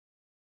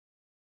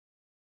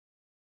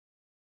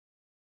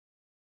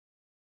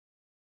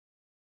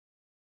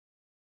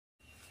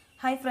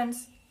Hi friends,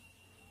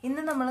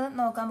 ഇന്ന് നമ്മൾ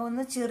നോക്കാൻ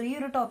പോകുന്ന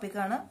ചെറിയൊരു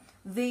ടോപ്പിക്കാണ്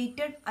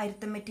weighted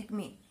arithmetic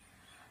mean.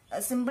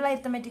 Simple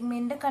arithmetic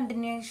മീനിന്റെ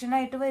കണ്ടിന്യൂഷൻ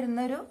ആയിട്ട് വരുന്ന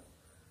ഒരു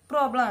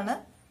പ്രോബ്ലം ആണ്.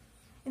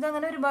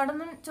 ഇതങ്ങനെ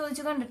ഒരുപാടൊന്നും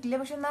ചോദിച്ചു കണ്ടിട്ടില്ല,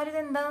 പക്ഷെ എന്നാലും ഇത്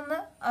എന്താണെന്ന്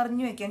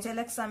അറിഞ്ഞു വെക്കാം. ചില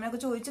എക്സാമിനൊക്കെ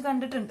ചോദിച്ചു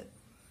കണ്ടിട്ടുണ്ട്.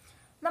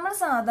 നമ്മൾ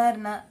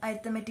സാധാരണ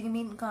അരിത്തമെറ്റിക്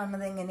മീൻ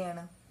കാണുന്നത്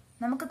എങ്ങനെയാണ്?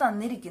 നമുക്ക്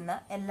തന്നിരിക്കുന്ന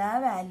എല്ലാ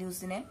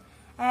വാല്യൂസിനെയും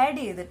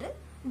ആഡ് ചെയ്തിട്ട്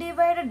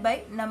divided by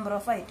number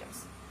of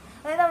items.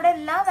 അതായത് അവിടെ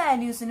എല്ലാ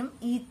വാല്യൂസിനും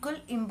ഈക്വൽ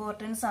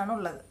ഇമ്പോർട്ടൻസ് ആണ്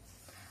ഉള്ളത്.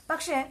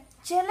 പക്ഷെ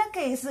ചില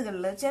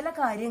കേസുകളിൽ ചില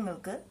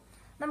കാര്യങ്ങൾക്ക്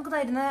നമുക്ക്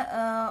തരുന്ന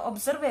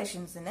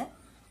ഒബ്സർവേഷൻസിന്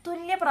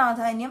തുല്യ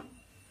പ്രാധാന്യം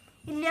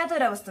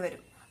ഇല്ലാത്തൊരവസ്ഥ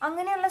വരും.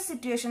 അങ്ങനെയുള്ള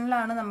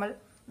സിറ്റുവേഷനിലാണ് നമ്മൾ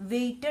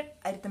വെയ്റ്റഡ്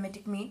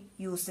അരിത്തമെറ്റിക് മീൻ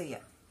യൂസ്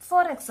ചെയ്യുക.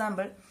 ഫോർ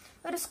എക്സാമ്പിൾ,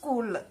 ഒരു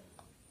സ്കൂളിൽ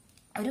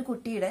ഒരു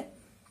കുട്ടിയുടെ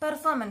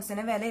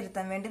പെർഫോമൻസിനെ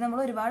വിലയിരുത്താൻ വേണ്ടി നമ്മൾ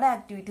ഒരുപാട്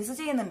ആക്ടിവിറ്റീസ്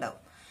ചെയ്യുന്നുണ്ടാവും.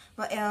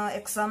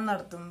 എക്സാം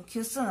നടത്തും,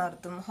 ക്വിസ്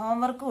നടത്തും,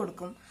 ഹോംവർക്ക്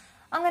കൊടുക്കും.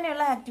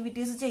 അങ്ങനെയുള്ള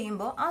ആക്ടിവിറ്റീസ്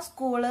ചെയ്യുമ്പോൾ ആ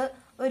സ്കൂള്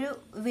ഒരു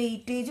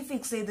വെയിറ്റേജ്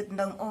ഫിക്സ്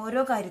ചെയ്തിട്ടുണ്ടാവും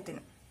ഓരോ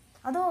കാര്യത്തിനും.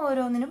 അത്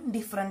ഓരോന്നിനും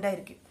ഡിഫറെന്റ്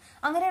ആയിരിക്കും.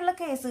 അങ്ങനെയുള്ള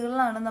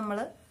കേസുകളിലാണ് നമ്മൾ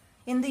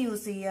എന്ത്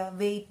യൂസ് ചെയ്യുക?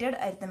 വെയ്റ്റഡ്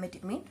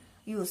അരിത്തമെറ്റിക് മീൻ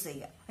യൂസ്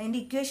ചെയ്യുക. അതിന്റെ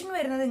ഇക്വേഷൻ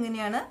വരുന്നത്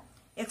എങ്ങനെയാണ്?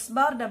 X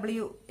bar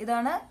W.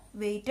 ഇതാണ്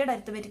വെയ്റ്റഡ്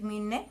അരിത്തമെറ്റിക്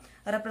മീനിനെ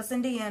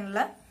റെപ്രസെന്റ്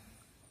ചെയ്യാനുള്ള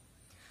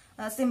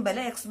symbol.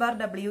 X bar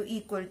W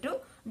equal to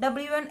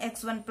W1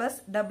 x1 plus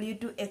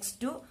W2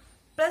 x2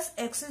 plus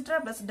etcetera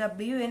plus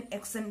WN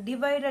xn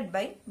divided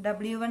by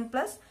W1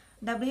 plus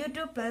W2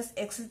 plus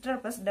etcetera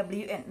plus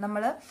WN.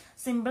 നമ്മൾ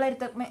simple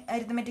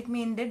arithmetic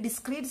മീനിന്റെ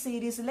discrete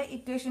സീരീസിലെ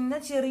ഇക്വേഷന്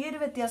ചെറിയൊരു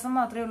വ്യത്യാസം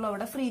മാത്രമേ ഉള്ളൂ.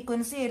 അവിടെ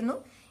ഫ്രീക്വൻസി ആയിരുന്നു,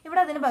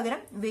 ഇവിടെ അതിന്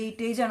പകരം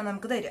വെയിറ്റേജ് ആണ്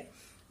നമുക്ക് തരിക.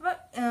 അപ്പൊ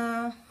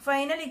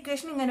ഫൈനൽ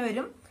ഇക്വേഷൻ ഇങ്ങനെ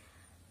വരും: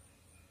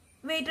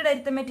 weighted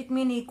arithmetic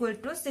mean equal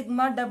to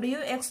sigma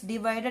WX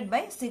divided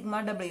by sigma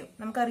W.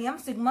 നമുക്കറിയാം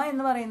സിഗ്മ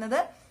എന്ന് പറയുന്നത്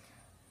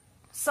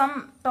സം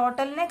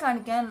ടോട്ടലിനെ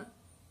കാണിക്കാൻ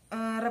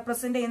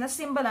റെപ്രസെന്റ് ചെയ്യുന്ന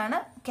സിമ്പിൾ ആണ്.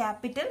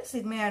 ക്യാപിറ്റൽ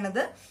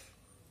സിഗ്മയാണിത്.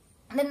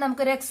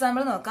 നമുക്കൊരു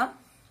എക്സാമ്പിൾ നോക്കാം.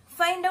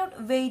 Find out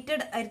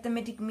weighted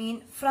arithmetic mean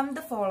from the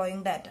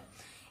following data.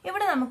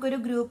 ഇവിടെ നമുക്കൊരു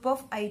ഗ്രൂപ്പ്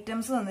ഓഫ്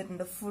ഐറ്റംസ്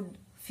തന്നിട്ടുണ്ട്. Food,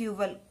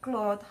 fuel,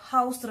 cloth,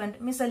 house rent,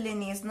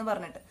 മിസല്ലേനിയസ് എന്ന്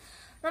പറഞ്ഞിട്ട്.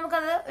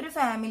 നമുക്കത് ഒരു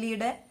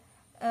ഫാമിലിയുടെ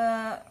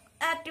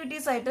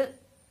ആക്ടിവിറ്റീസ് ആയിട്ട്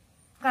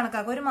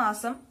കണക്കാക്കാം. ഒരു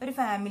മാസം ഒരു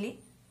ഫാമിലി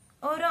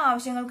ഓരോ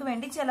ആവശ്യങ്ങൾക്ക്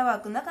വേണ്ടി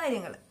ചെലവാക്കുന്ന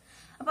കാര്യങ്ങൾ.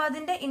 അപ്പൊ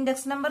അതിന്റെ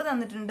ഇൻഡെക്സ് നമ്പർ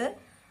തന്നിട്ടുണ്ട്,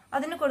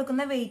 അതിന്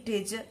കൊടുക്കുന്ന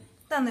വെയിറ്റേജ്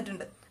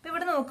തന്നിട്ടുണ്ട്. അപ്പൊ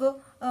ഇവിടെ നോക്കൂ,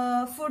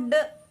 ഫുഡ്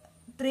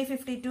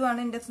 352 ആണ്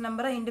ഇൻഡെക്സ്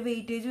നമ്പർ. അതിന്റെ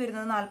വെയിറ്റേജ്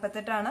വരുന്നത്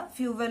 48 ആണ്.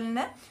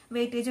 ഫ്യൂവലിന്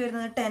വെയിറ്റേജ്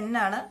വരുന്നത് 10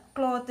 ആണ്.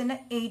 ക്ലോത്തിന്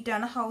 8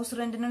 ആണ്. ഹൗസ്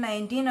റെന്റിന്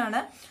 19 ആണ്.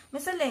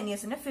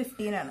 മിസല്ലേനിയസിന്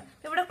 15 ആണ്.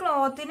 ഇവിടെ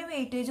ക്ലോത്തിന്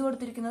വെയിറ്റേജ്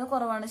കൊടുത്തിരിക്കുന്നത്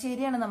കുറവാണ്.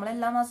 ശരിയാണ്, നമ്മൾ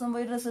എല്ലാ മാസവും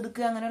പോയി ഡ്രസ്സ്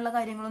എടുക്കുക അങ്ങനെയുള്ള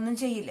കാര്യങ്ങളൊന്നും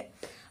ചെയ്യില്ല.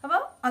 അപ്പൊ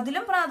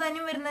അതിലും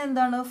പ്രാധാന്യം വരുന്നത്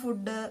എന്താണ്?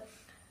 ഫുഡ്,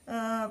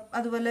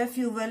 അതുപോലെ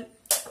ഫ്യൂവൽ,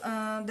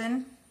 ദെൻ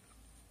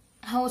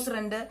ഹൗസ്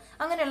റെന്റ്,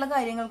 അങ്ങനെയുള്ള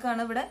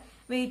കാര്യങ്ങൾക്കാണ് ഇവിടെ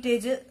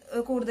വെയിറ്റേജ്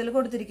കൂടുതൽ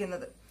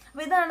കൊടുത്തിരിക്കുന്നത്.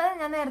 അപ്പൊ ഇതാണ്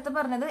ഞാൻ നേരത്തെ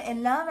പറഞ്ഞത്,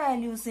 എല്ലാ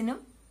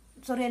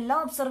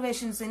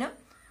ഒബ്സർവേഷൻസിനും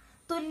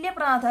തുല്യ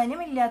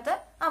പ്രാധാന്യം ഇല്ലാത്ത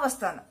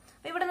അവസ്ഥ ആണ്.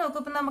 അപ്പൊ ഇവിടെ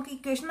നോക്കുമ്പോൾ നമുക്ക്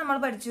ഇക്വേഷൻ നമ്മൾ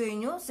പഠിച്ചു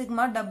കഴിഞ്ഞു. Sigma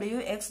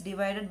WX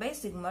divided by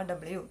sigma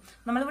W.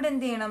 നമ്മളിവിടെ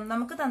എന്ത് ചെയ്യണം?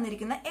 നമുക്ക്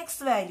തന്നിരിക്കുന്ന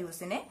എക്സ്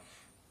വാല്യൂസിനെ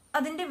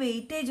അതിന്റെ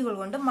വെയിറ്റേജുകൾ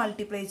കൊണ്ട്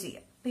മൾട്ടിപ്ലൈ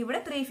ചെയ്യാം. അപ്പൊ ഇവിടെ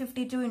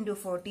 352 into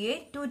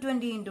 48,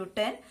 220 into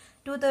 10,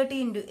 230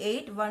 into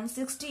 8,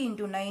 160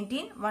 into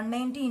 19,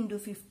 190 into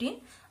 15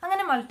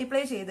 അങ്ങനെ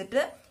മൾട്ടിപ്ലൈ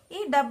ചെയ്തിട്ട് ഈ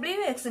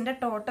WXന്റെ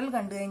ടോട്ടൽ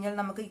കണ്ടു കഴിഞ്ഞാൽ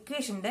നമുക്ക്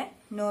ഇക്വേഷന്റെ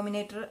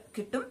നോമിനേറ്റർ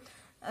കിട്ടും.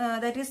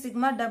 That is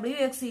sigma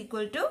WX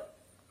equal to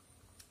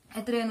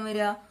എത്രയെന്ന്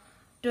വരിക?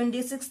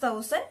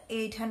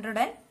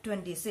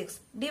 26,826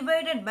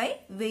 ഡിവൈഡഡ് ബൈ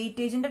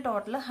വെയിറ്റേജിന്റെ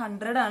ടോട്ടൽ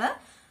 100 ആണ്.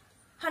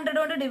 100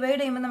 കൊണ്ട് ഡിവൈഡ്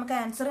ചെയ്യുമ്പോൾ നമുക്ക്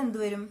ആൻസർ എന്ത്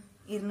വരും?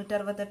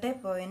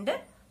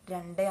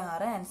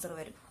 268.26 ആൻസർ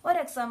വരും. ഒരു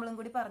എക്സാമ്പിളും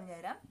കൂടി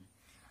പറഞ്ഞുതരാം.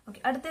 ഓക്കെ,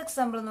 അടുത്ത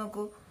എക്സാമ്പിൾ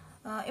നോക്കൂ.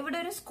 ഇവിടെ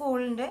ഒരു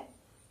സ്കൂളിന്റെ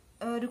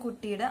ഒരു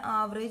കുട്ടിയുടെ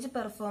ആവറേജ്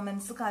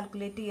പെർഫോമൻസ്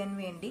കാൽക്കുലേറ്റ് ചെയ്യാൻ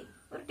വേണ്ടി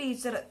ഒരു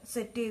ടീച്ചർ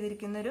സെറ്റ്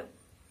ചെയ്തിരിക്കുന്ന ഒരു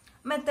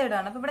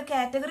മെത്തേഡാണ്. അപ്പൊ ഇവിടെ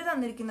കാറ്റഗറി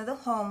തന്നിരിക്കുന്നത്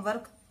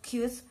homework,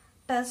 quiz,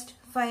 test,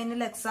 final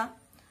exam,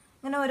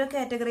 ഇങ്ങനെ ഓരോ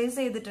കാറ്റഗറൈസ്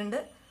ചെയ്തിട്ടുണ്ട്.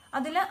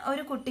 അതിൽ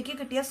ഒരു കുട്ടിക്ക്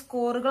കിട്ടിയ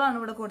സ്കോറുകളാണ്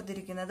ഇവിടെ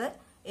കൊടുത്തിരിക്കുന്നത്.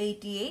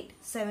 88,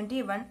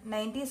 71,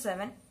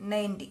 97,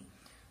 90.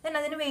 ദെൻ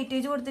അതിന്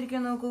വെയിറ്റേജ്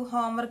കൊടുത്തിരിക്കുന്നത് നോക്കൂ.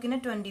 ഹോംവർക്കിന്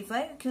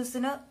 25,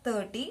 ക്വിസിന്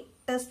 30,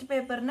 ടെസ്റ്റ്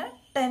പേപ്പറിന്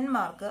 10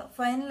 മാർക്ക്,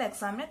 ഫൈനൽ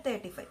എക്സാമിന്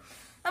 35.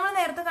 നമ്മൾ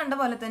നേരത്തെ കണ്ട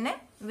പോലെ തന്നെ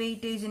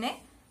വെയിറ്റേജിനെ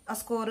ആ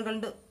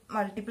സ്കോറുകളുടെ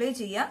മൾട്ടിപ്ലൈ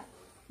ചെയ്യാം.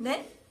 ദെൻ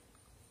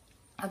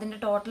അതിന്റെ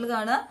ടോട്ടൽ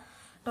കാണുക.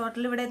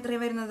 ടോട്ടൽ ഇവിടെ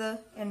എത്രയാണ് വരുന്നത്?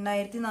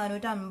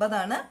 8450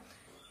 ആണ്.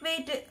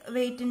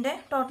 വെയിറ്റിന്റെ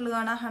ടോട്ടൽ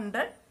കാണുക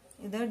 100.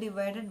 ഇത്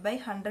ഡിവൈഡഡ് ബൈ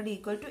 100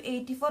 ഈക്വൽ ടു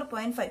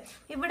 84.5.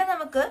 ഇവിടെ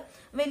നമുക്ക്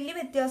വലിയ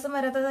വ്യത്യാസം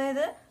വരാത്ത,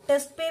 അതായത്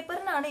ടെസ്റ്റ്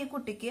പേപ്പറിനാണ് ഈ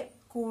കുട്ടിക്ക്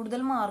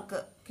കൂടുതൽ മാർക്ക്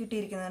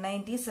കിട്ടിയിരിക്കുന്നത്,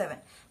 97.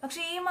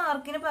 പക്ഷെ ഈ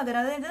മാർക്കിന് പകരം,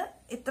 അതായത്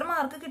എത്ര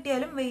മാർക്ക്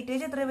കിട്ടിയാലും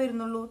വെയിറ്റേജ് എത്ര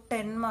വരുന്നുള്ളൂ?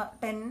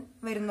 10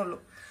 വരുന്നുള്ളൂ.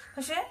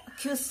 പക്ഷെ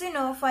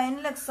ക്വിസിനോ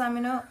ഫൈനൽ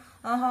എക്സാമിനോ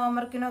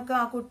ഹോംവർക്കിനോ ഒക്കെ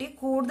ആ കുട്ടി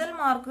കൂടുതൽ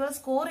മാർക്കുകൾ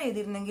സ്കോർ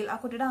ചെയ്തിരുന്നെങ്കിൽ ആ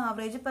കുട്ടിയുടെ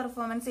ആവറേജ്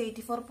പെർഫോമൻസ്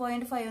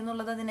 84.5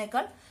 എന്നുള്ളത്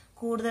അതിനേക്കാൾ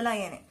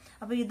കൂടുതലായേനെ.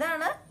 അപ്പൊ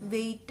ഇതാണ്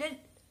വെയ്റ്റഡ്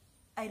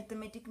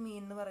അരിത്തമെറ്റിക്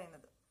മീൻ എന്ന്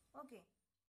പറയുന്നത്. ഓക്കെ.